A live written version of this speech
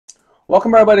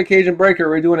Welcome everybody to Cajunbreaker.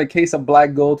 We're doing a case of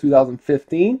Black Gold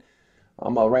 2015.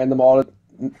 I'm going to random all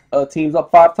the teams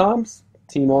up 5 times.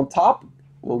 Team on top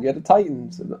will get the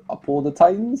Titans. I'll pull the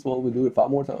Titans. Well, we'll do it 5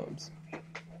 more times.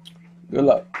 Good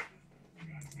luck.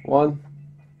 1,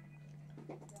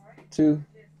 2,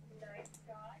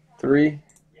 3,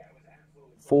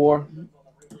 4,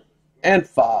 and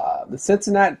 5. The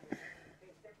Cincinnati.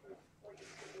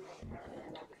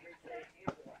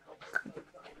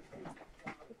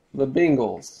 The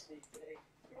Bengals.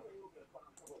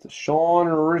 Sean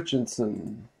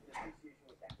Richardson.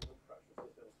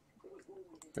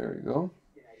 There you go.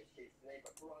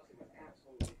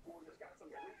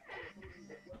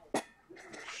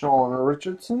 Sean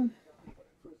Richardson.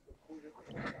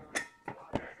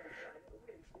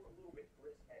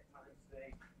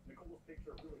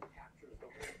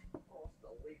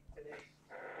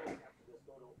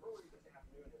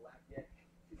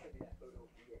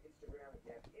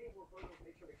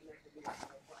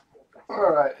 All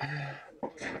right.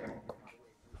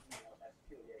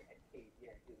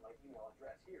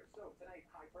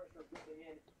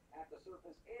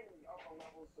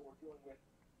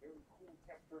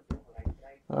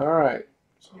 All right.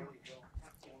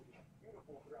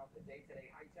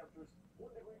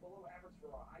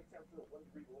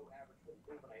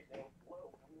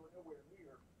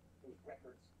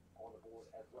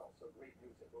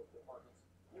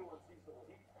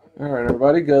 All right,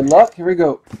 everybody. Good luck. Here we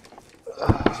go.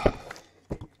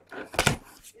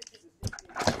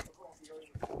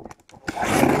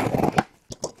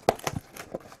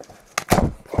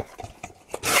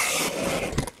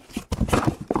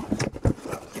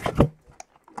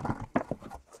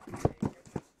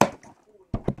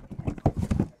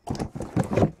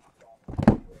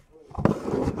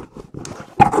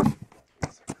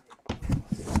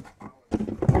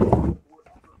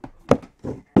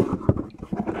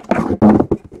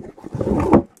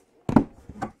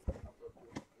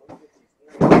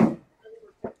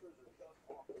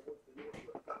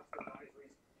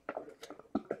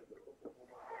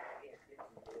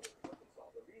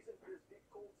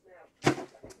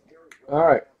 All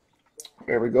right,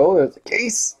 there we go. There's the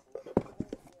case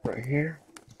right here,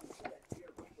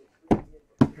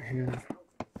 and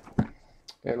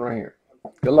right here.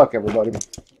 Good luck, everybody.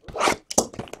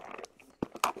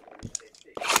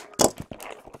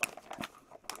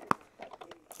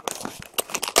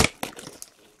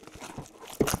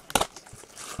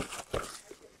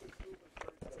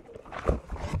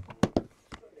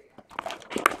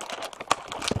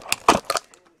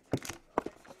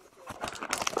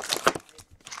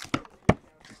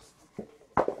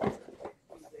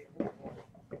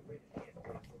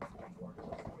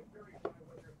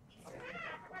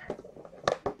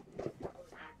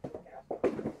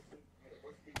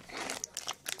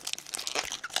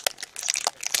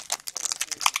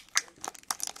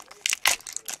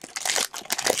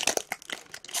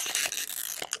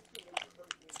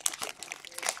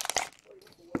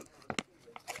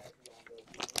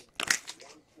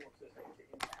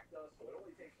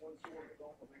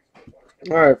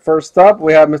 All right, first up,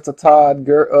 we have Mr. Todd.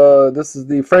 This is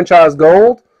the franchise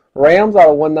gold Rams out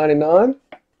of 199.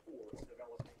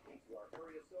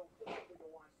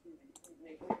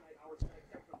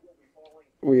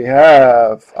 We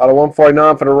have out of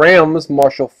 149 for the Rams,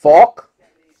 Marshall Faulk.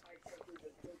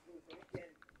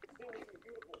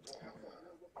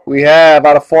 We have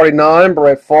out of 49,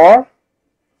 Brett Favre.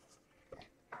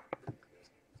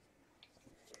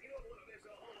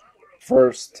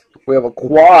 First, we have a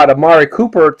quad, Amari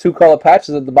Cooper, 2 color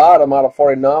patches at the bottom out of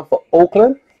 49 for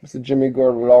Oakland, Mr. Jimmy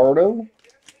Garoppolo.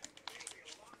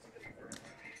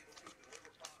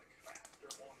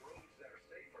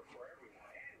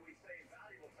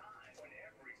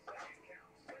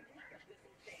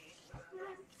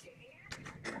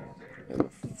 And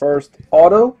the first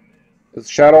auto is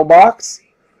Shadow Box,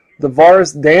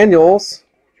 DeVaris Daniels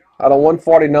out of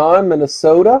 149,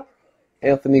 Minnesota,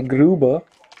 Anthony Gruber.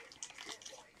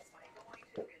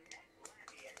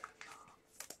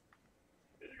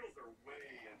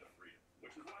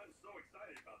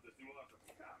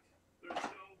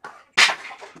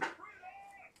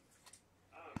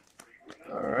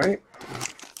 All right.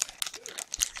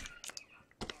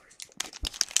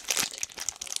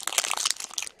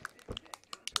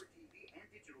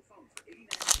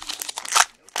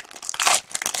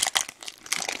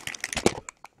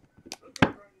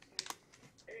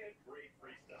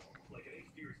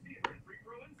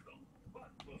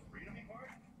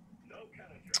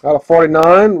 Out of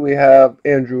 49, we have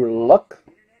Andrew Luck.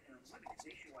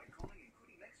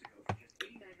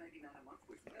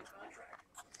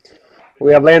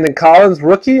 We have Landon Collins,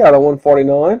 rookie, out of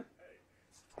 149.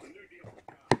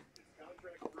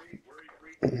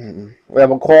 We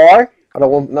have a Kawhi out of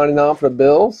 199 for the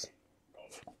Bills.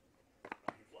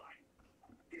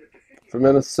 For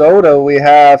Minnesota, we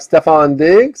have Stephon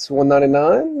Diggs,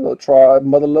 199. We'll try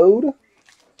Mother Load.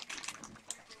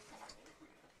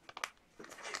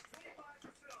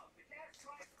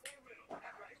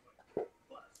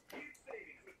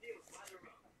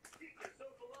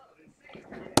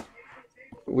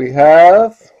 We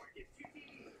have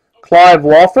Clive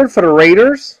Walford for the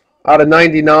Raiders out of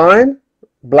 99.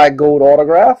 Black gold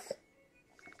autograph.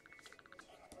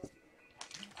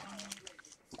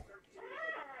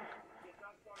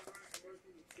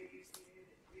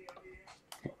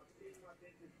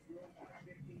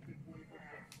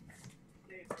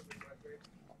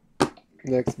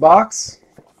 Next box.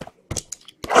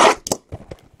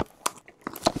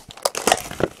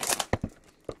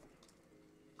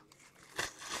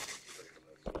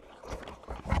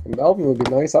 Melvin would be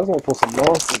nice. I just want to pull some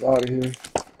monsters out of here.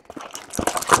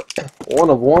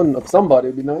 One of somebody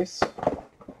would be nice.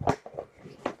 I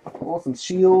want some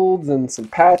shields and some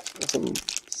patch, some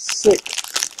sick.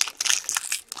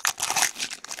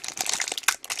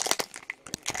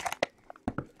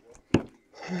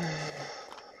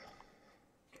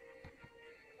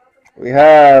 We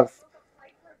have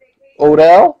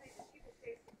Odell.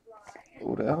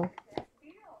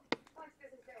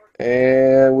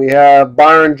 And we have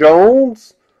Byron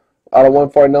Jones out of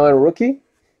 149 rookie.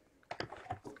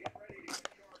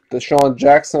 Deshaun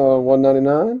Jackson out of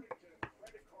 199.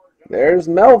 There's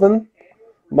Melvin.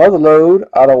 Motherload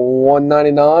out of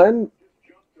 199.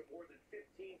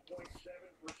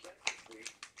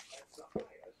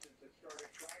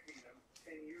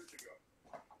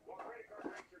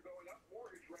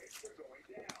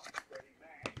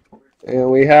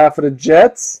 And we have for the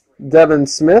Jets, Devin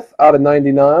Smith out of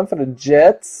 99 for the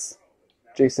Jets.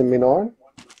 Jason Menard.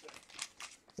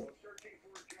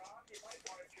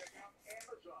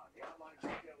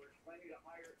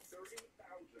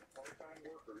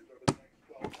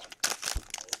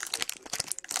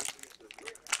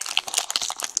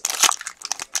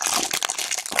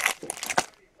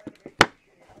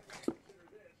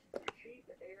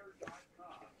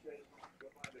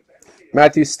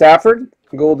 Matthew Stafford,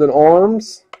 Golden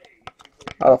Arms,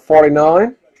 out of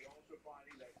 49.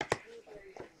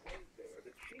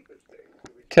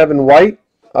 Kevin White,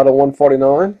 out of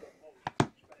 149.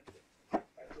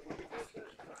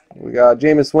 We got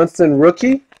Jameis Winston,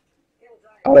 rookie,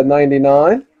 out of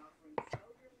 99.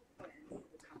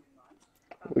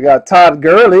 We got Todd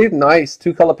Gurley, nice,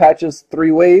 2 color patches,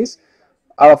 3 ways,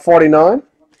 out of 49.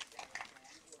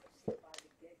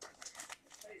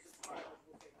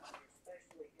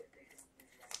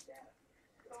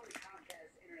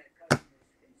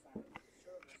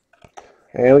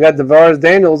 And we got DeVaris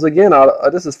Daniels again.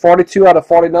 This is 42 out of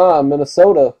 49.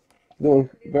 Minnesota doing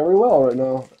very well right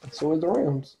now. So is the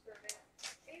Rams.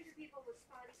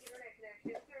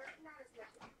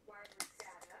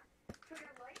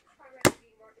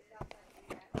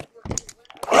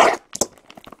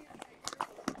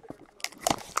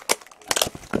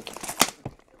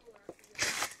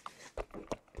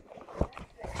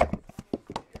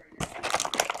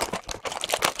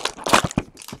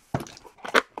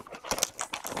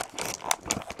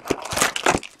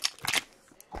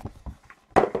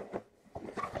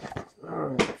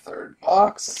 Third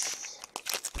box.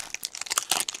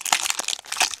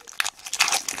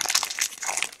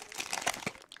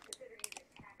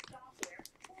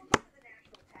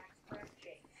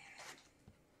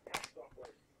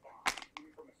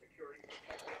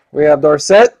 We have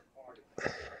Dorsett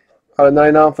out of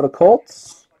 99 for the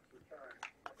Colts.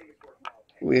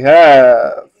 We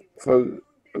have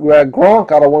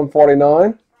Gronk out of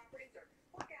 149.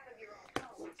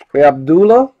 We have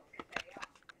Abdullah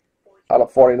out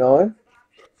of 49.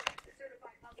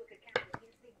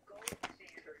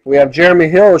 We have Jeremy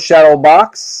Hill, Shadow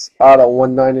Box, out of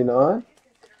 199.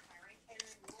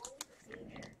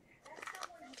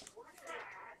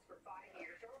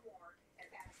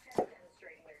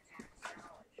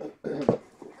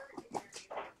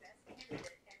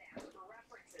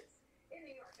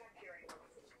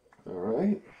 All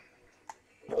right.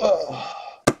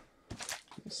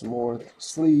 Some more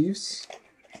sleeves.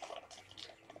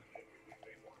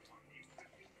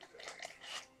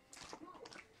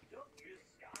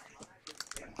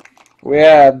 We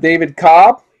have David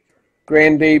Cobb,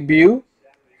 grand debut,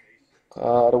 to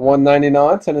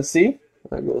 199, Tennessee.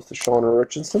 That goes to Sean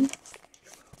Richardson.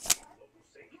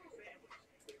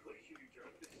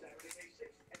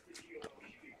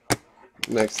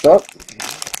 Next up.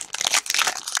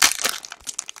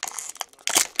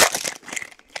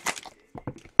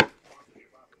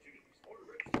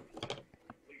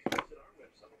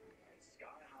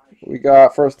 We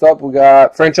got, first up, we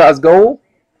got franchise gold.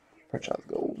 Franchise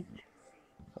gold.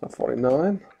 Out of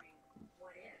 49.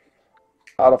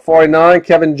 Out of 49,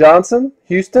 Kevin Johnson,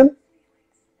 Houston.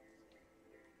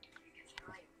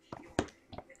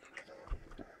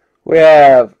 We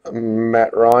have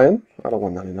Matt Ryan, out of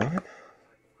 199.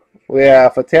 We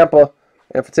have for Tampa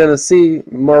and for Tennessee,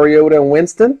 Mariota and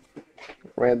Winston.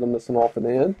 Random this one off in the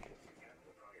end.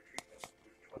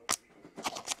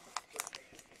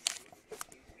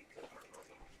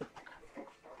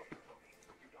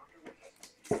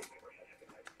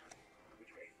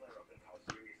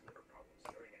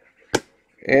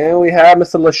 And we have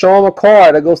Mr. LaShawn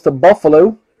McCoy that goes to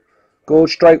Buffalo. Gold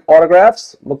Strike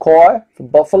autographs. McCoy for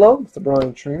Buffalo. Mr.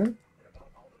 Brian Trainer.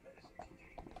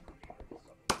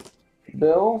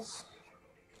 Bills.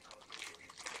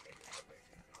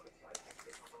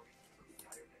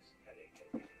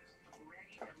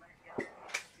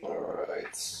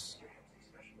 Alright.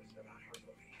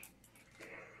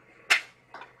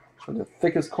 The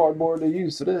thickest cardboard to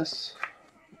use for this.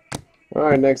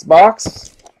 Alright, next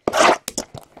box.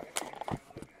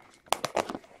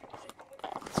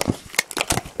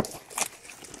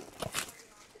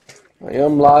 I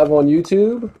am live on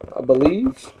YouTube, I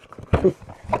believe.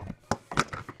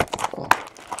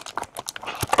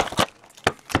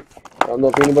 I don't know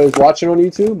if anybody's watching on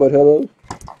YouTube, but hello.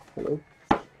 Hello.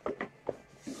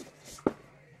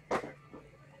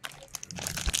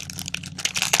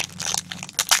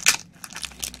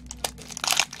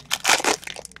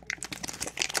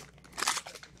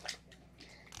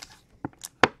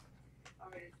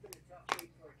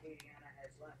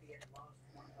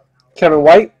 Kevin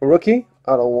White, rookie,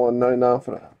 out of 199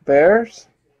 for the Bears.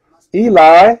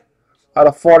 Eli, out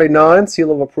of 49,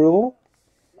 seal of approval.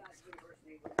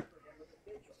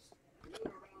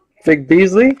 Vic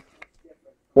Beasley,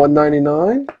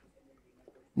 199.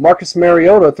 Marcus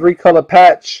Mariota, 3-color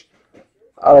patch,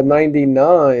 out of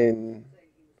 99.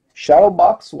 Shadow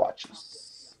box watches.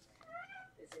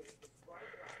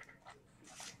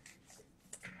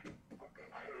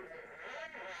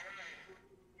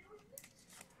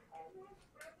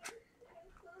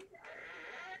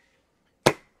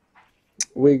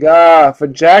 We got for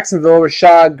Jacksonville,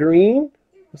 Rashad Green.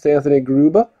 Mr. Anthony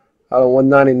Gruber, out of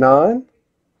 199.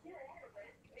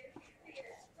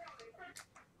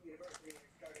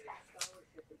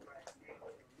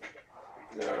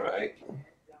 All right.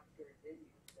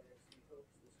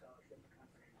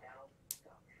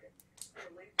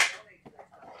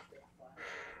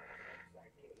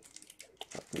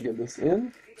 Get this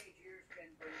in.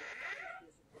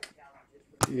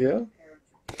 Yeah.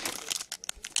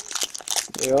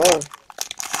 They are.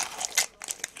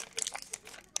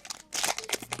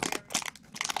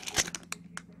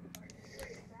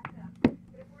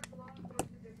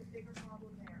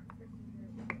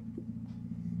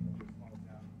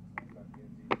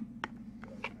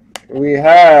 We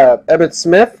have Emmitt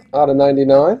Smith out of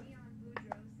 99.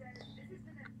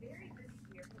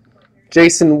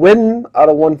 Jason Witten out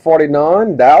of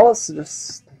 149. Dallas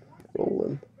just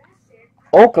rolling.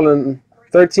 Oakland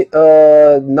 9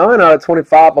 out of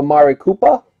 25. Amari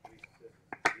Cooper.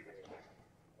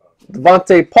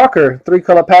 Devontae Parker,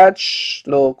 3-color patch,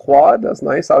 little quad. That's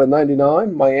nice. Out of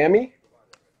 99. Miami.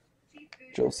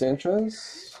 Joe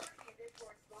Sanchez.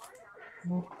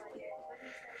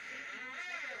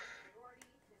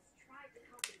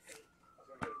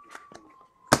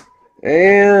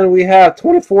 And we have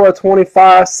 24 of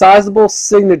 25 sizable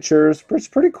signatures. It's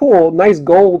pretty cool. Nice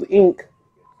gold ink.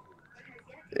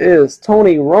 Is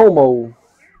Tony Romo.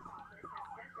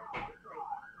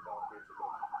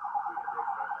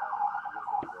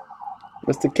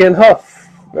 Mr. Ken Huff.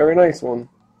 Very nice one.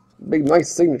 Big,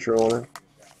 nice signature on it.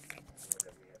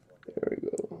 There we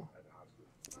go.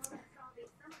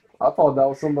 I thought that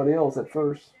was somebody else at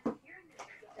first.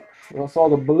 When I saw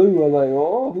the blue, I was like,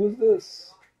 oh, who's this?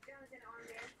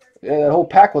 Yeah, that whole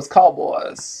pack was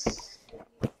Cowboys.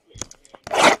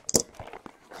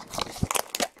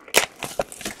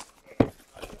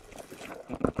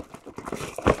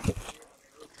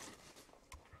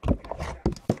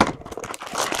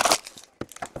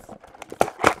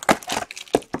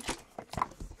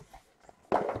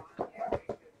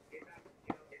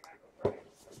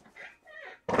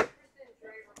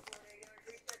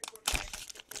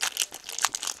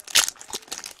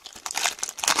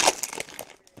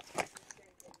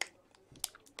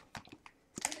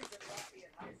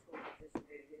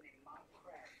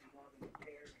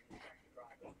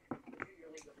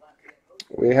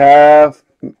 We have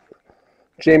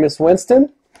Jameis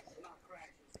Winston.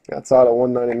 That's out of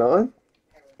 199.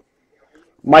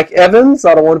 Mike Evans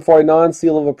out of 149,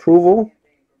 seal of approval.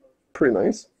 Pretty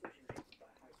nice.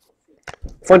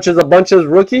 Funches a Bunches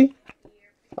rookie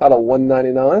out of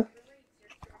 199.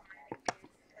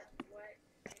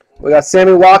 We got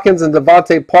Sammy Watkins and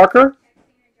Devontae Parker.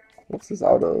 What's this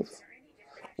out of?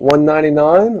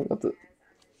 199.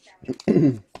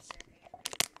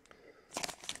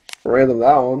 Random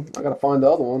that one. I gotta find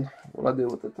the other one. What I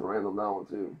did with it to random that one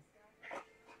too.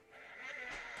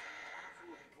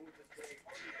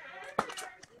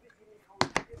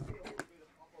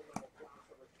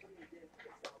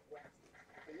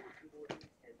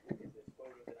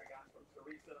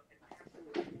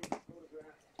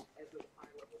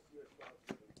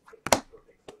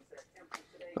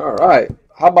 All right.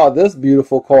 How about this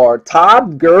beautiful card?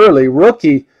 Todd Gurley,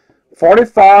 rookie,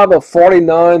 45 of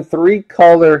 49,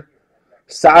 3-color,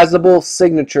 sizable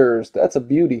signatures. That's a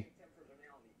beauty.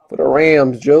 For the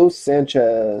Rams, Joe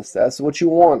Sanchez. That's what you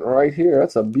want right here.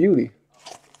 That's a beauty.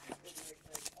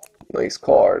 Nice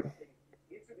card.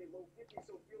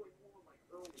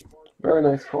 Very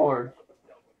nice card.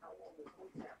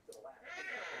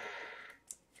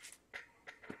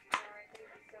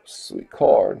 Sweet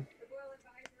card.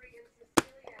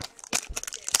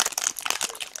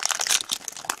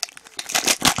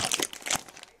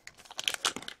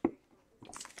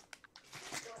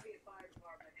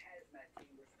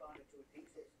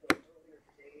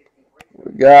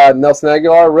 We got Nelson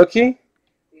Aguilar, rookie,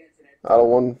 out of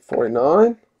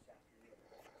 149.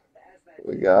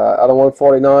 We got out of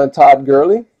 149, Todd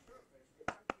Gurley.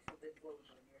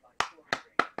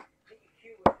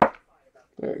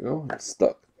 There you go, it's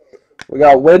stuck. We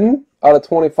got Whidden, out of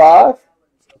 25.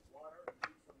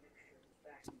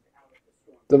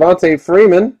 Devontae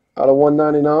Freeman, out of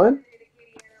 199.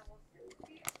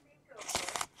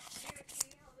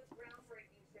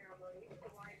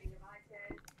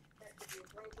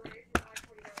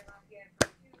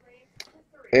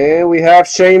 And we have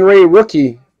Shane Ray,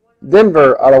 rookie,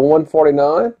 Denver, out of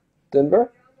 149.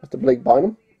 Denver, that's the Blake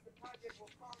Bynum.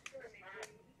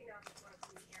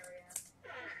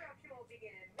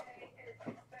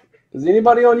 Is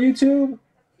anybody on YouTube?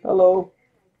 Hello.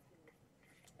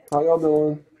 How y'all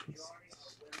doing?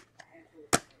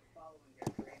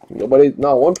 Nobody,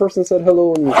 not one person said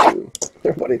hello on YouTube.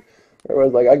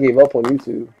 Everybody's like, I gave up on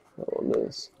YouTube on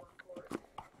this.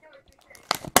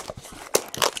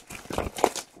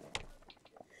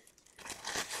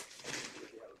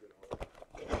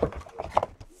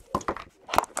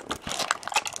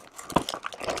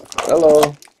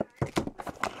 Hello.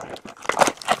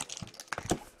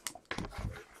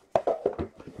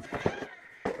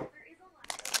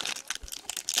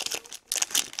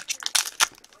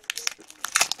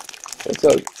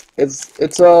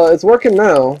 It's working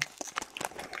now.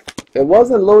 It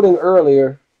wasn't loading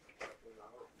earlier,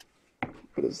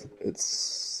 but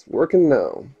it's working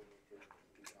now.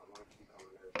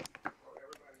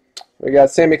 We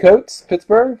got Sammy Coates,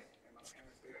 Pittsburgh.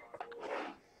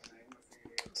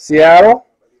 Seattle,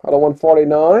 out of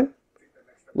 149.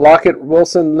 Lockett,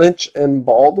 Wilson, Lynch, and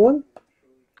Baldwin.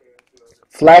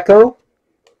 Flacco,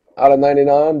 out of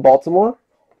 99, Baltimore.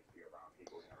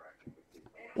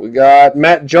 We got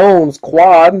Matt Jones,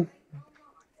 quad,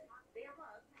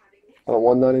 out of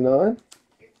 199.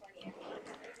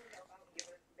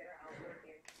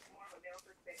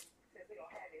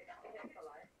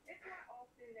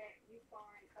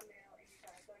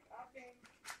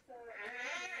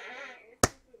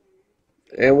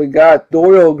 And we got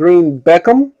Dorial Green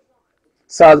Beckham,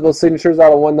 sizable signatures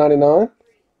out of 199.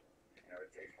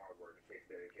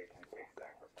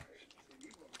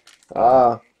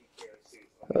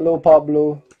 Hello,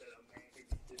 Pablo.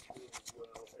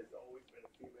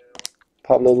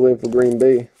 Pablo's waiting for Green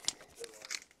Bay.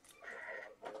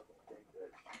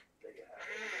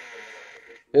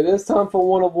 It is time for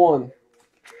 1 of 1.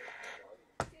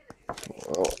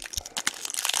 Well,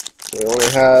 we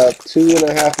only have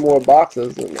 2.5 more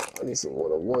boxes, and I need some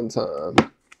 1 of 1 time.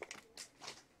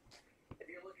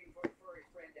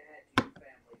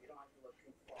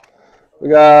 We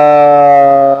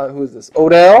got, who is this?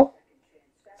 Odell,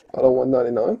 out of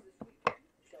 199.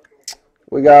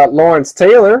 We got Lawrence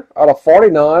Taylor, out of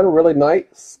 49. Really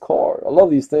nice card. I love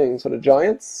these things for the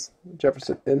Giants.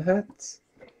 Jefferson Inhats.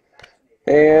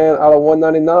 And out of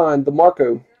 199,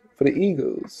 DeMarco for the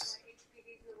Eagles.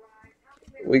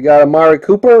 We got Amari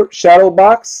Cooper, shadow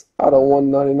box, out of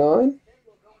 199.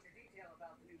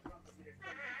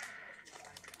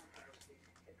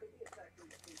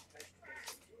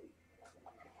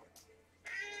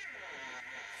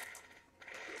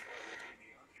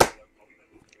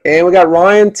 And we got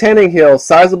Ryan Tannehill,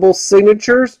 sizable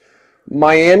signatures,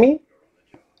 Miami.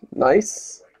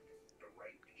 Nice.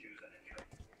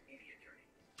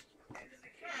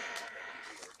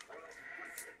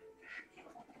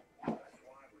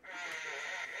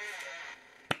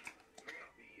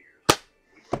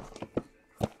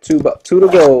 Two to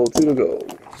go. Two to go.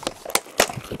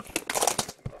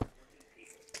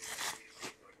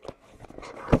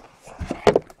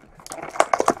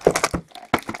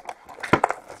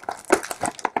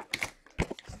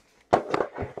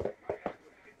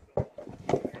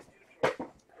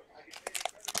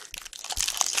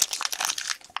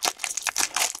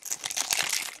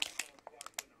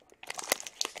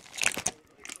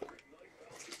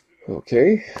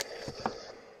 Okay.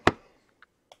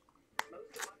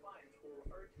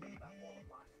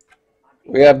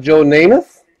 We have Joe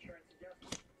Namath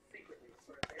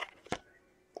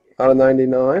out of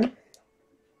 99.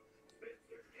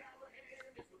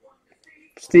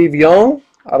 Steve Young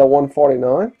out of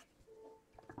 149.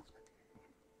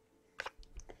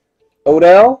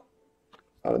 Odell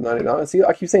out of 99. See,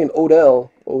 I keep saying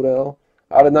Odell. Odell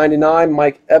out of 99.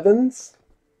 Mike Evans.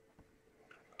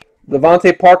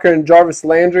 Devontae Parker and Jarvis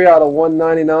Landry out of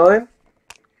 199.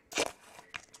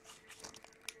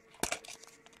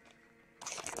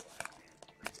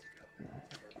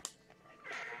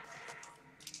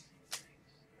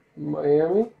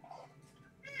 Miami.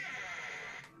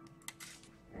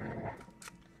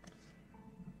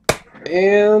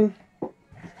 And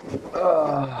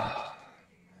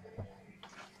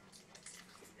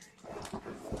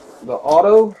the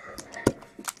auto.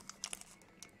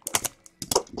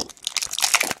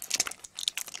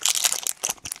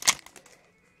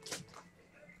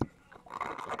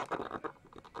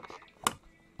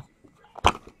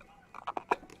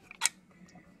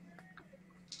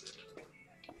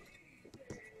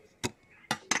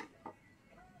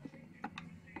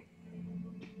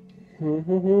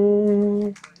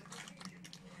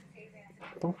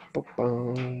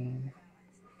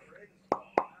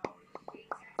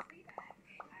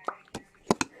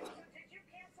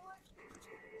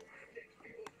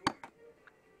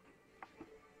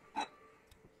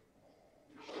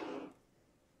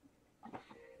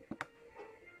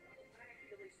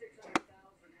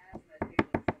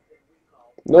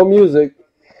 No music.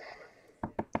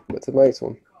 That's a nice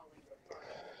one.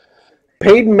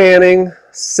 Peyton Manning,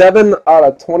 7 out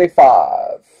of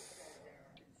 25.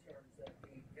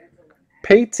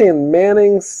 Peyton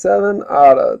Manning, 7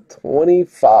 out of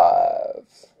 25.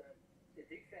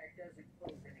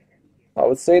 I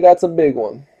would say that's a big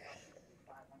one.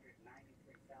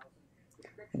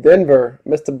 Denver,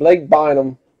 Mr. Blake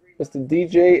Bynum, Mr.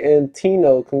 DJ and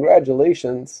Tino,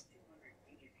 congratulations.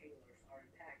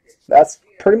 That's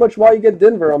pretty much why you get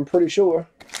Denver, I'm pretty sure.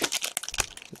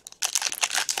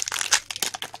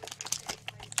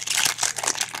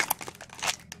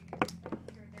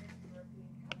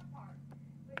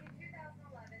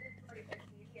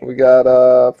 We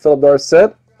got Philip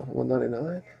Dorsett,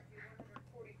 199.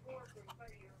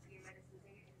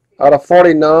 Out of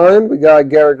 49, we got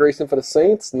Garrett Grayson for the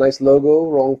Saints. Nice logo,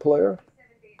 wrong player.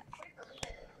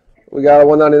 We got a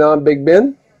 199 Big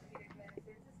Ben.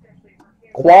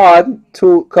 Quad,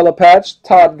 2-color patch,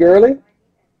 Todd Gurley.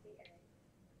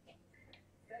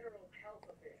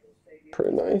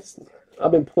 Pretty nice.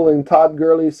 I've been pulling Todd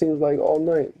Gurley, seems like, all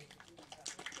night.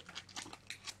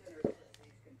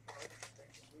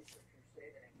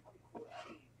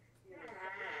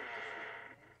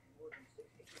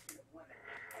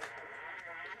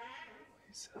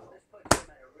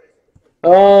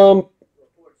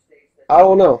 I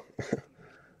don't know.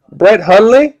 Brett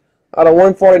Hundley out of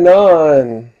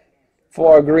 149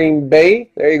 for Green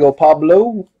Bay. There you go,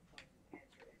 Pablo.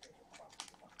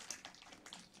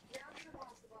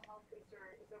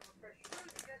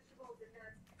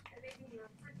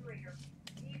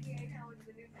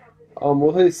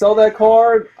 Will he sell that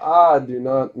card? I do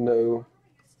not know.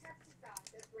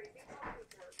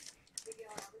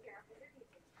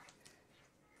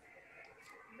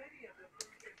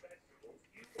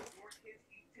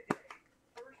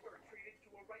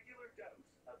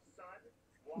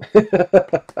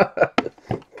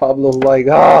 Pablo's like,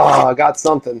 I got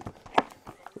something.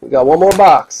 We got one more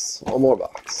box. One more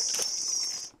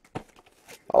box.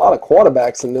 A lot of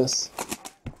quarterbacks in this.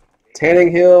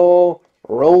 Tannehill,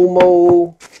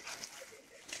 Romo,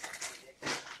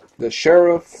 the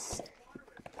Sheriff.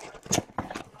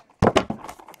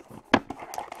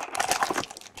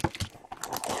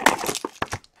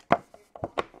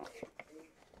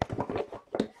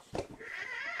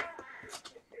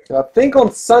 I think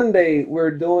on Sunday that's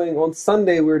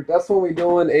when we're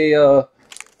doing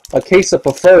a case of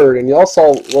preferred, and y'all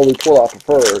saw when we pull out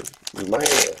preferred. Man.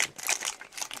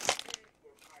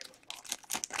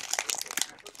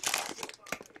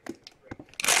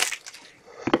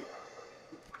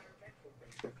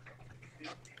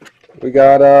 We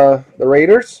got the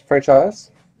Raiders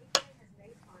franchise.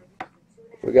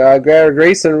 We got Gary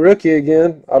Grayson, rookie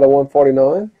again, out of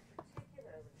 149.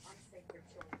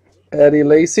 Eddie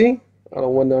Lacy, out of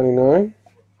 199.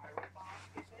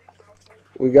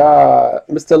 We got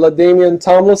Mr. LaDainian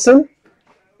Tomlinson,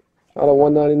 out of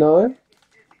 199.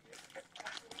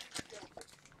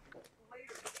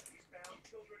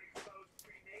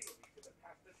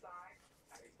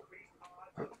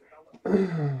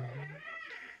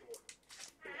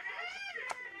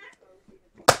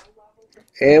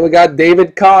 And we got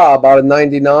David Cobb, out of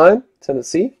 99,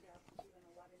 Tennessee.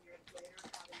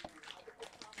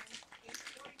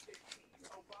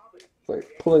 Like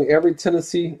pulling every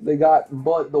Tennessee they got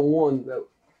but the one that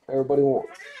everybody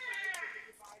wants.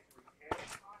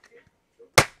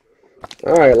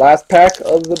 Alright, last pack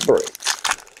of the break.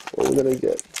 What are we going to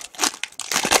get?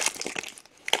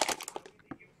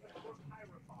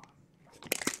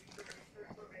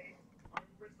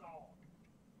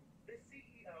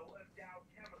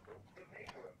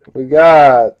 We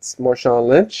got Marshawn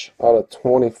Lynch out of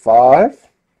 25.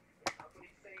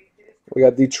 We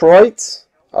got Detroit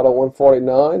out of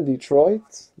 149. Detroit.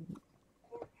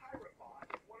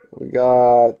 We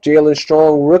got Jalen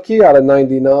Strong rookie out of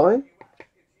 99.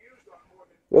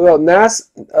 We got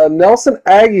Nelson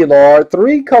Aguilar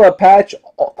 3-color patch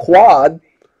quad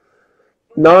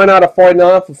 9 out of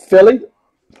 49 for Philly.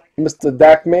 Mr.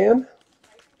 Dakman.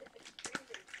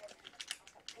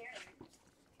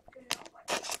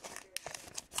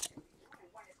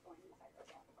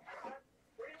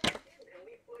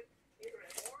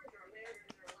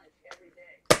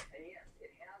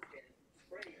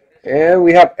 And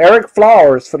we have Eric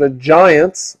Flowers for the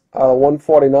Giants,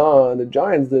 149. The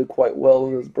Giants did quite well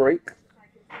in this break.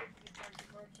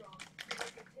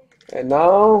 And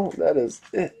now that is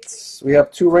it. We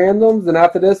have 2 randoms, and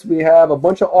after this we have a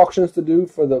bunch of auctions to do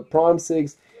for the Prime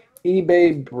 6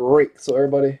 eBay break. So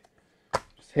everybody,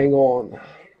 just hang on.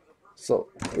 So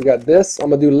we got this.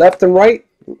 I'm gonna do left and right,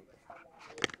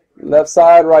 left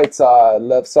side, right side,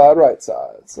 left side, right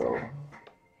side. So.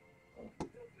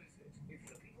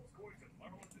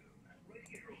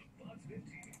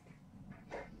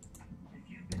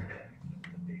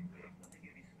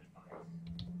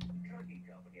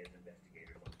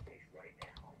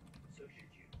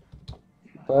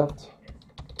 Left.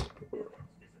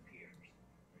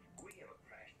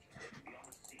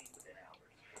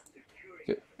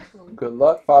 Okay. Good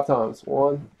luck. 5 times.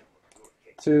 1,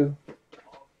 2,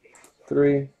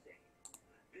 3,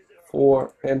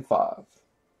 4, and 5.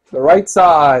 The right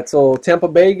side. So Tampa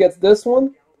Bay gets this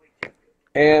one,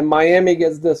 and Miami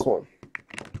gets this one.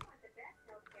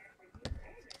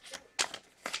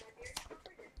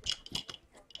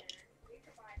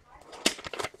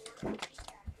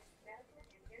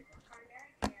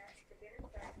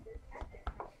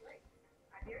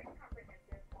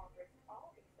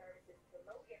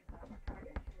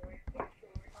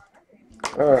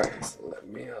 Alright, so let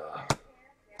me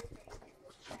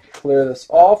clear this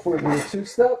off. We're going to do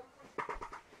 2-step.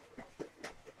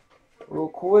 Real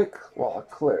quick. While I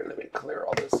clear, let me clear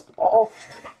all this off.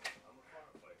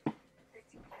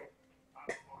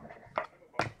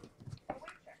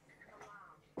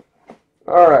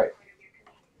 Alright.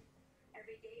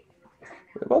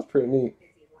 That was pretty neat.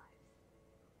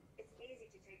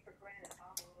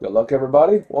 Good luck,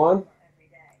 everybody. 1,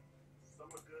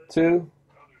 2,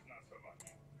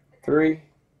 3,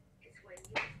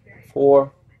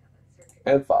 4,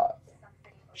 and 5.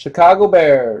 Chicago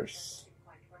Bears.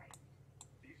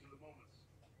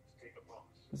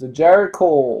 It's a Jared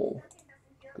Cole.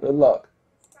 Good luck.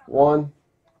 1,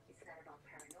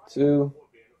 2,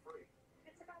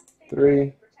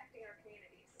 3,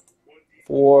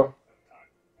 4,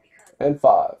 and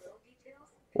 5.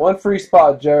 1 free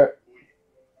spot, Jared.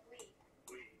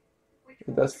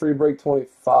 That's free break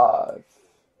 25.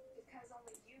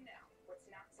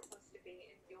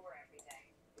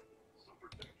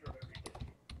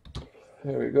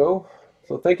 There we go.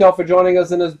 So thank y'all for joining us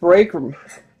in this break. And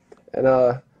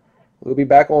we'll be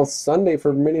back on Sunday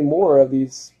for many more of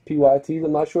these PYTs.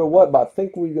 I'm not sure what, but I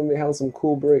think we're going to be having some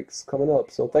cool breaks coming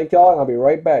up. So thank y'all, and I'll be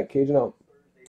right back. Cajun out.